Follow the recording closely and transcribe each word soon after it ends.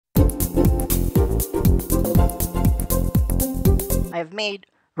I've made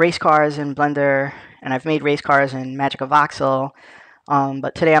race cars in Blender, and I've made race cars in Magic of Voxel.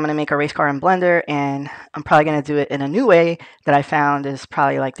 But today I'm going to make a race car in Blender, and I'm probably going to do it in a new way that I found is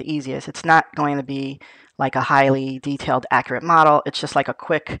probably like the easiest. It's not going to be like a highly detailed, accurate model. It's just like a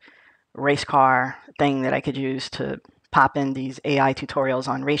quick race car thing that I could use to pop in these AI tutorials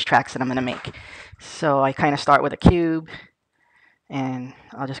on racetracks that I'm going to make. So I kind of start with a cube, and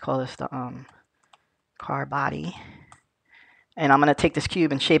I'll just call this the car body. And I'm going to take this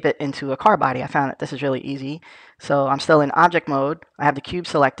cube and shape it into a car body. I found that this is really easy. So I'm still in object mode. I have the cube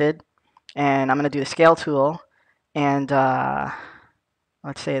selected, and I'm going to do the scale tool. And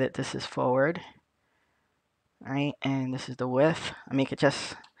let's say that this is forward. All right, and this is the width. I make it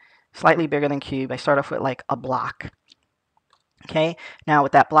just slightly bigger than cube. I start off with like a block. Okay, now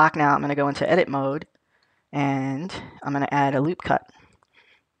with that block now, I'm going to go into edit mode, and I'm going to add a loop cut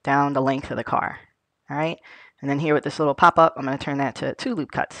down the length of the car. All right, and then here with this little pop-up, I'm going to turn that to 2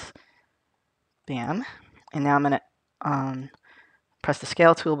 loop cuts. Bam. And now I'm going to press the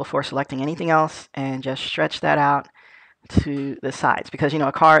scale tool before selecting anything else and just stretch that out to the sides. Because, you know,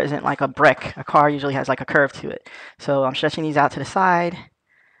 a car isn't like a brick. A car usually has like a curve to it. So I'm stretching these out to the side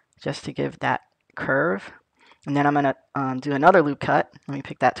just to give that curve. And then I'm going to do another loop cut. Let me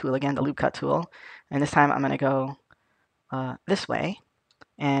pick that tool again, the loop cut tool. And this time I'm going to go this way.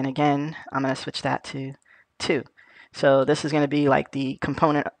 And again, I'm going to switch that to 2. So this is going to be like the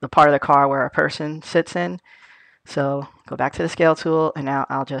component, the part of the car where a person sits in. So go back to the scale tool, and now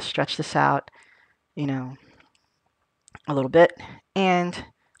I'll just stretch this out, you know, a little bit. And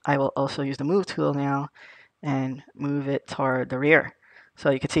I will also use the move tool now and move it toward the rear.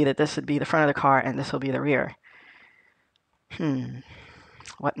 So you can see that this would be the front of the car and this will be the rear.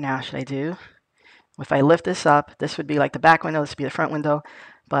 What now should I do? If I lift this up, this would be like the back window, this would be the front window.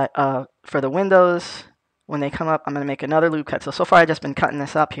 But for the windows, when they come up, I'm going to make another loop cut. So far I've just been cutting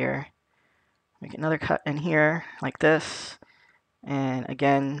this up here. Make another cut in here like this. And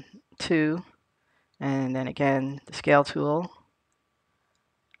again, 2. And then again, the scale tool.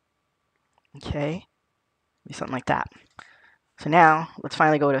 Okay, be something like that. So now let's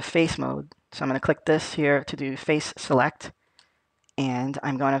finally go to face mode. So I'm going to click this here to do face select. And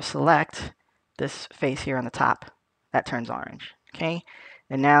I'm going to select this face here on the top. That turns orange. Okay,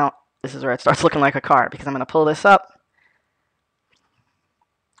 and now this is where it starts looking like a car because I'm going to pull this up.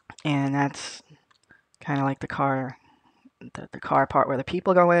 And that's kind of like the car part where the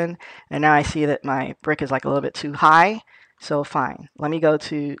people go in. And now I see that my brick is like a little bit too high. So fine. Let me go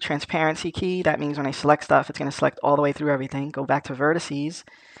to transparency key. That means when I select stuff, it's going to select all the way through everything. Go back to vertices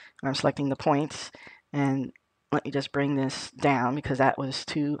where I'm selecting the points. And let me just bring this down because that was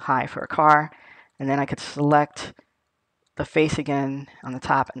too high for a car. And then I could select the face again on the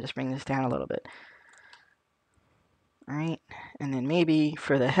top and just bring this down a little bit. All right. And then maybe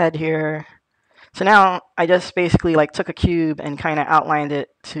for the head here. So now I just basically like took a cube and kind of outlined it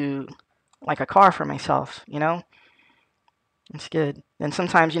to like a car for myself, you know? It's good. Then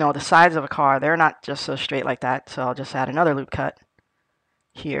sometimes, you know, the sides of a car, they're not just so straight like that. So I'll just add another loop cut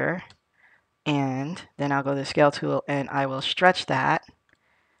here. And then I'll go to the scale tool and I will stretch that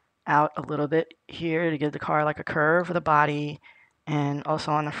out a little bit here to give the car like a curve of the body and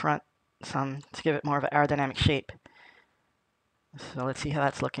also on the front some to give it more of an aerodynamic shape. So let's see how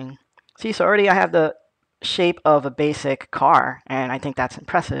that's looking. See, so already I have the shape of a basic car, and I think that's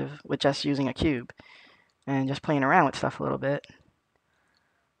impressive with just using a cube and just playing around with stuff a little bit.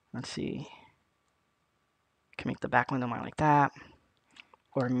 Let's see. Can make the back window more like that.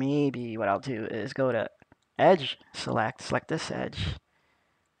 Or maybe what I'll do is go to edge select this edge,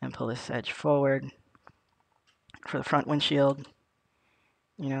 and pull this edge forward for the front windshield,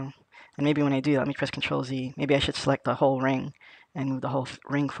 you know. And maybe when I do, let me press Control Z. Maybe I should select the whole ring and move the whole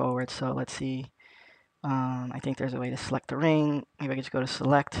ring forward. So let's see. I think there's a way to select the ring. Maybe I could just go to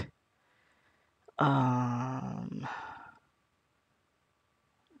select.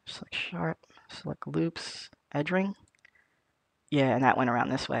 Select sharp, select loops, edge ring. Yeah, and that went around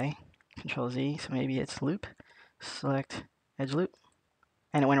this way. Control Z, so maybe it's loop. Select edge loop.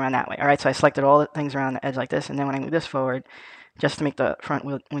 And it went around that way. All right, so I selected all the things around the edge like this, and then when I move this forward, just to make the front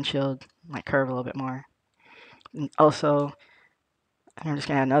windshield like curve a little bit more. And also, I'm just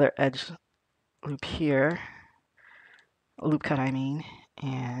gonna add another edge loop here, a loop cut I mean,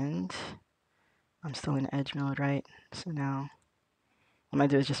 and I'm still in edge mode, right? So now what I'm gonna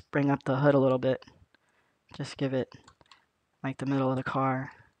do is just bring up the hood a little bit, just give it like the middle of the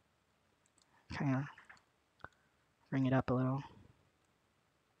car, kind of bring it up a little.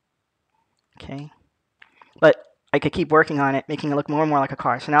 Okay, but I could keep working on it, making it look more and more like a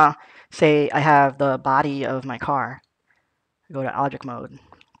car. So now, say I have the body of my car, Go to object mode.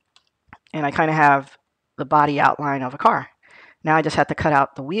 And I kind of have the body outline of a car. Now I just have to cut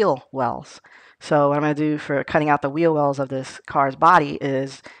out the wheel wells. So what I'm going to do for cutting out the wheel wells of this car's body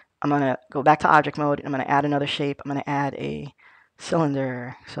is I'm going to go back to object mode. And I'm going to add another shape. I'm going to add a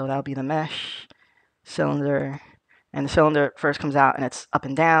cylinder. So that'll be the mesh cylinder. And the cylinder first comes out and it's up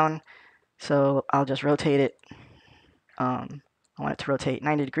and down. So I'll just rotate it. I want it to rotate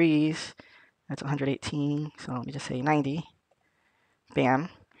 90 degrees. That's 118. So let me just say 90. Bam.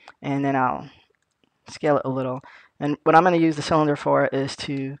 And then I'll scale it a little. And what I'm going to use the cylinder for is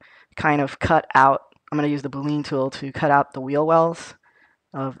to kind of cut out, I'm going to use the boolean tool to cut out the wheel wells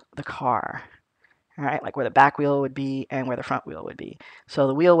of the car. All right, like where the back wheel would be and where the front wheel would be. So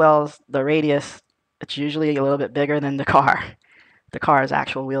the wheel wells, the radius, it's usually a little bit bigger than the car's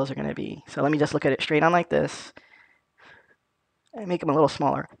actual wheels are going to be. So let me just look at it straight on like this and make them a little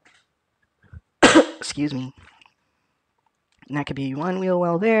smaller. Excuse me. And that could be one wheel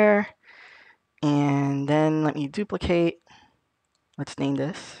well there. And then let me duplicate. Let's name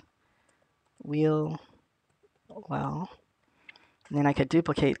this wheel well. And then I could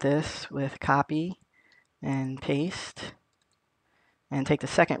duplicate this with copy and paste. And take the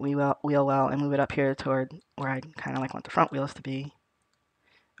second wheel well and move it up here toward where I kind of like want the front wheels to be.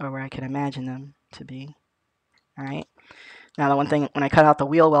 Or where I can imagine them to be. Alright. Now the one thing, when I cut out the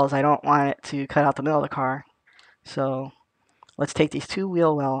wheel wells, I don't want it to cut out the middle of the car. So let's take these two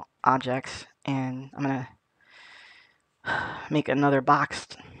wheel well objects and I'm going to make another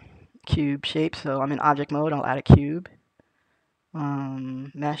boxed cube shape. So I'm in object mode, I'll add a cube.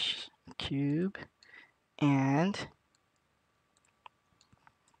 Mesh cube. And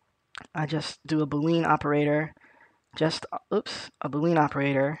I just do a boolean operator. A boolean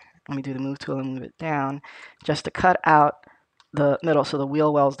operator. Let me do the move tool and move it down. Just to cut out the middle so the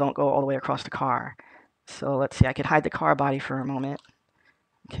wheel wells don't go all the way across the car. So let's see, I could hide the car body for a moment.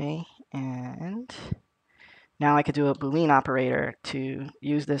 Okay, and now I could do a boolean operator to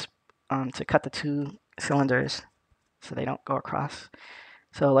use this to cut the two cylinders so they don't go across.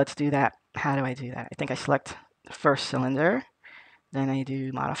 So let's do that. How do I do that? I think I select the first cylinder, then I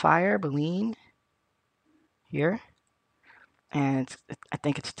do modifier, boolean, here. And I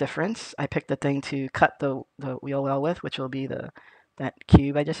think it's difference. I picked the thing to cut the wheel well with, which will be that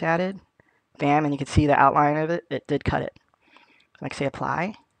cube I just added. Bam, and you can see the outline of it. It did cut it. So I can say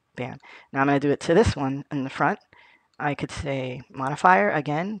apply. Bam. Now I'm going to do it to this one in the front. I could say modifier,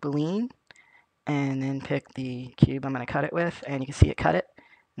 again, boolean, and then pick the cube I'm going to cut it with, and you can see it cut it,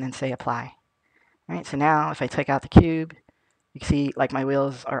 and then say apply. All right, so now if I take out the cube, you can see like my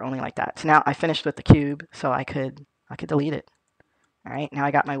wheels are only like that. So now I finished with the cube, so I could delete it. All right, now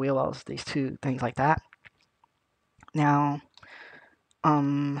I got my wheel wells, these two things like that. Now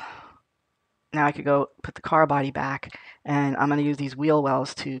I could go put the car body back, and I'm going to use these wheel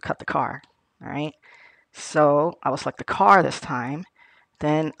wells to cut the car. All right, so I will select the car this time.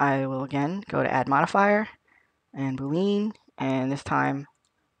 Then I will again go to add modifier and boolean, and this time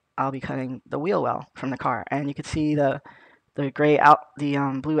I'll be cutting the wheel well from the car. And you can see the gray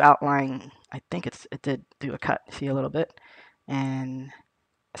blue outline. I think it did do a cut. See a little bit, and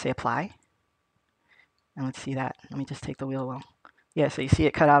say apply. And let's see that. Let me just take the wheel well. Yeah, so you see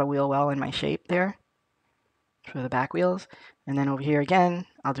it cut out a wheel well in my shape there for the back wheels. And then over here again,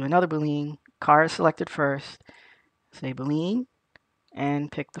 I'll do another boolean. Car is selected first. Say boolean,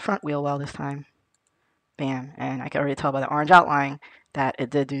 and pick the front wheel well this time. Bam. And I can already tell by the orange outline that it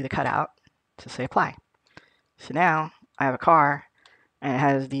did do the cutout. So say apply. So now I have a car, and it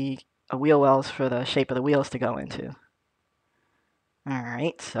has the wheel wells for the shape of the wheels to go into.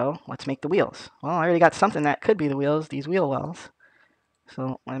 Alright, so let's make the wheels. Well, I already got something that could be the wheels, these wheel wells.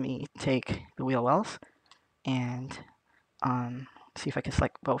 So let me take the wheel wells and see if I can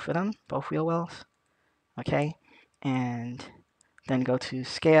select both of them, both wheel wells. Okay, and then go to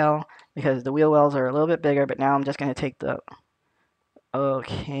scale because the wheel wells are a little bit bigger, but now I'm just going to take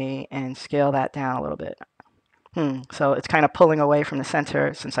and scale that down a little bit. So it's kind of pulling away from the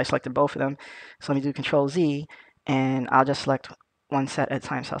center since I selected both of them. So let me do Control Z, and I'll just select one set at a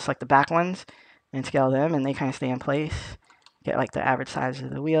time. So I'll select the back ones and scale them, and they kind of stay in place. Get like the average size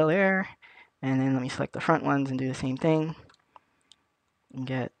of the wheel there. And then let me select the front ones and do the same thing. And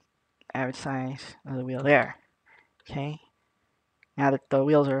get average size of the wheel there. Okay. Now that the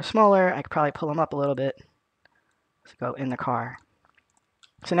wheels are smaller, I could probably pull them up a little bit. Let's go in the car.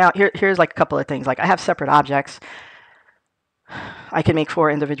 So now here's like a couple of things. Like I have separate objects. I can make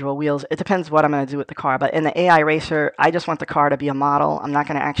 4 individual wheels. It depends what I'm going to do with the car. But in the AI racer, I just want the car to be a model. I'm not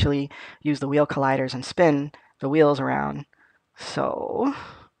going to actually use the wheel colliders and spin the wheels around. So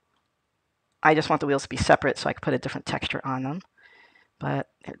I just want the wheels to be separate so I can put a different texture on them. But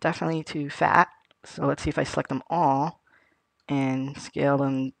they're definitely too fat. So let's see if I select them all and scale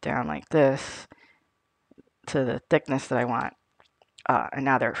them down like this to the thickness that I want. And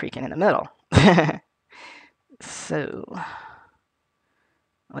now they're freaking in the middle. So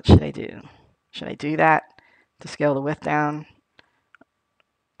what should I do? Should I do that to scale the width down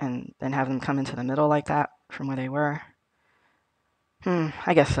and then have them come into the middle like that from where they were?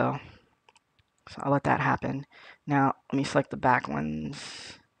 I guess so. So I'll let that happen. Now let me select the back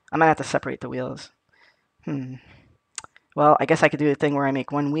ones. I might have to separate the wheels. Well, I guess I could do the thing where I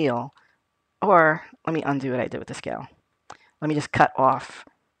make one wheel, or let me undo what I did with the scale. Let me just cut off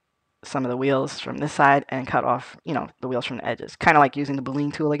some of the wheels from this side and cut off, the wheels from the edges. Kind of like using the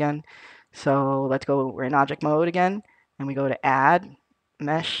boolean tool again. So let's go, we're in object mode again, and we go to add,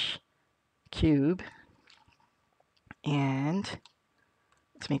 mesh, cube, and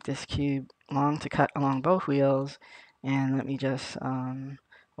let's make this cube long to cut along both wheels. And let me just,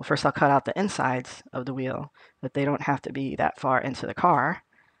 well, first I'll cut out the insides of the wheel, but they don't have to be that far into the car.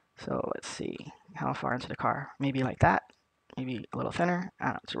 So let's see, how far into the car? Maybe like that, maybe a little thinner. I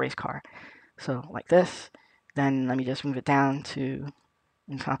don't know, it's a race car. So like this. Then let me just move it down to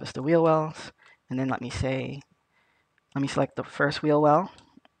encompass the wheel wells. And then let me select the first wheel well.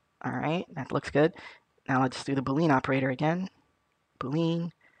 All right, that looks good. Now let's do the boolean operator again.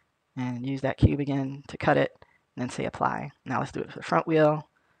 Boolean, and use that cube again to cut it, and then say apply. Now let's do it for the front wheel.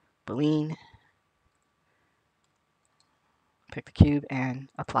 Boolean, pick the cube and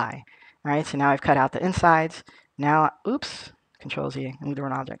apply. All right, so now I've cut out the insides. Now, oops, Control Z, move to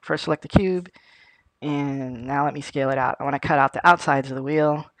an object. First select the cube, and now let me scale it out. I want to cut out the outsides of the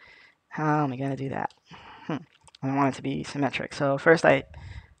wheel. How am I going to do that? I want it to be symmetric. So first I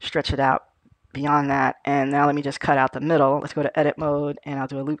stretch it out beyond that, and now let me just cut out the middle. Let's go to edit mode, and I'll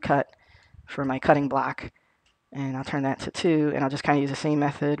do a loop cut for my cutting block, and I'll turn that to 2, and I'll just kind of use the same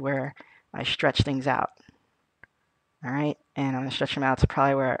method where I stretch things out. All right, and I'm going to stretch them out to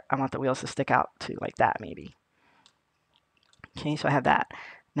probably where I want the wheels to stick out to, like that maybe. Okay, so I have that.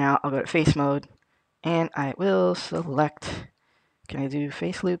 Now I'll go to face mode, and I will select, can I do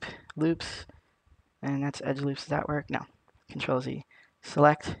face loop, loops, and that's edge loops, does that work? No, Control Z,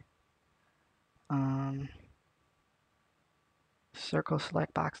 select, circle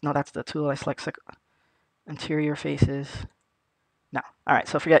select box, no, that's the tool, I select interior faces, no, all right,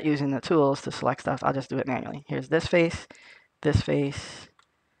 so forget using the tools to select stuff, I'll just do it manually. Here's this face, this face,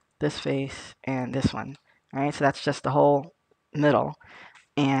 this face, and this one. All right, so that's just the whole middle.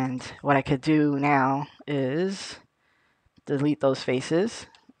 And what I could do now is delete those faces,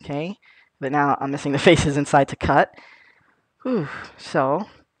 okay? But now I'm missing the faces inside to cut. Whew. So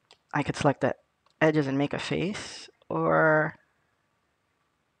I could select the edges and make a face, or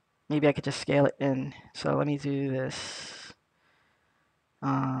maybe I could just scale it in. So let me do this.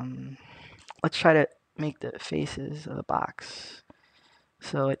 Let's try to make the faces of the box.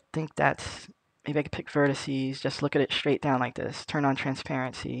 So I think that's, maybe I could pick vertices, just look at it straight down like this, turn on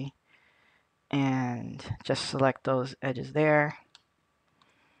transparency, and just select those edges there,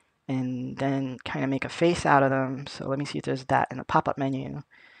 and then kind of make a face out of them. So let me see if there's that in the pop-up menu.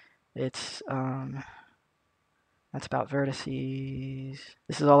 It's, that's about vertices.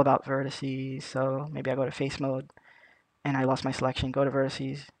 This is all about vertices, so maybe I go to face mode, and I lost my selection, go to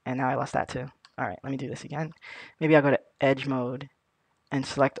vertices, and now I lost that too. All right, let me do this again. Maybe I'll go to edge mode, and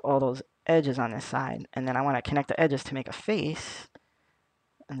select all those edges on this side, and then I want to connect the edges to make a face.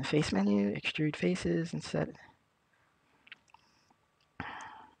 In the face menu, extrude faces, and set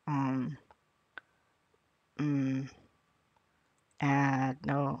add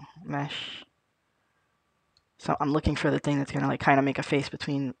no mesh. So I'm looking for the thing that's gonna like kind of make a face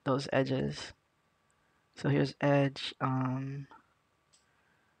between those edges. So here's edge,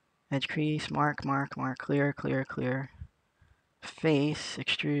 edge crease, mark, mark, mark, clear, clear, clear. Face,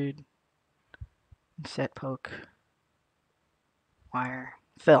 extrude, set poke, wire,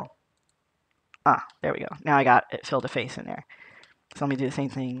 fill. Ah, there we go. Now I got it filled a face in there. So let me do the same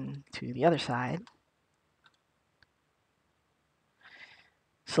thing to the other side.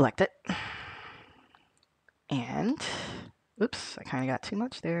 Select it. And, oops, I kind of got too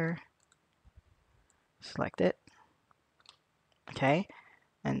much there. Select it. Okay,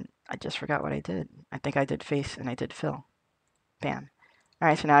 and I just forgot what I did. I think I did face and I did fill. Bam. All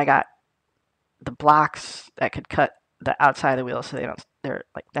right, so now I got the blocks that could cut the outside of the wheel so they're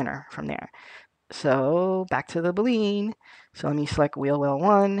like thinner from there. So back to the boolean. So let me select wheel well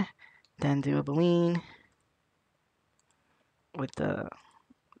 1, then do a boolean with the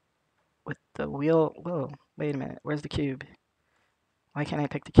wheel. Whoa, wait a minute. Where's the cube? Why can't I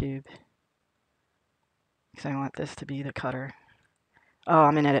pick the cube? because I want this to be the cutter. Oh,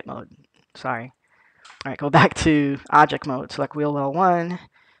 I'm in edit mode. Sorry. All right, go back to object mode. Select wheel well 1,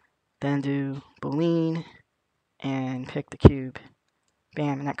 then do Boolean, and pick the cube.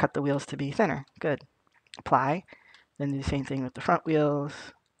 Bam, and that cut the wheels to be thinner. Good. Apply. Then do the same thing with the front wheels,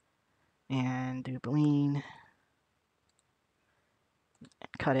 and do Boolean,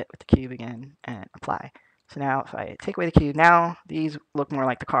 cut it with the cube again, and apply. So now if I take away the cube, now these look more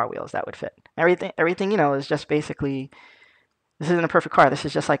like the car wheels that would fit. Everything is just basically, this isn't a perfect car. This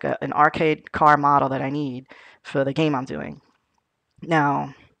is just like an arcade car model that I need for the game I'm doing.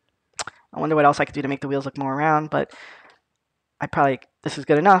 Now, I wonder what else I could do to make the wheels look more round, but this is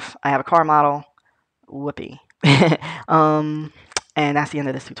good enough. I have a car model. Whoopee. And that's the end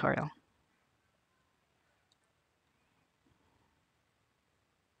of this tutorial.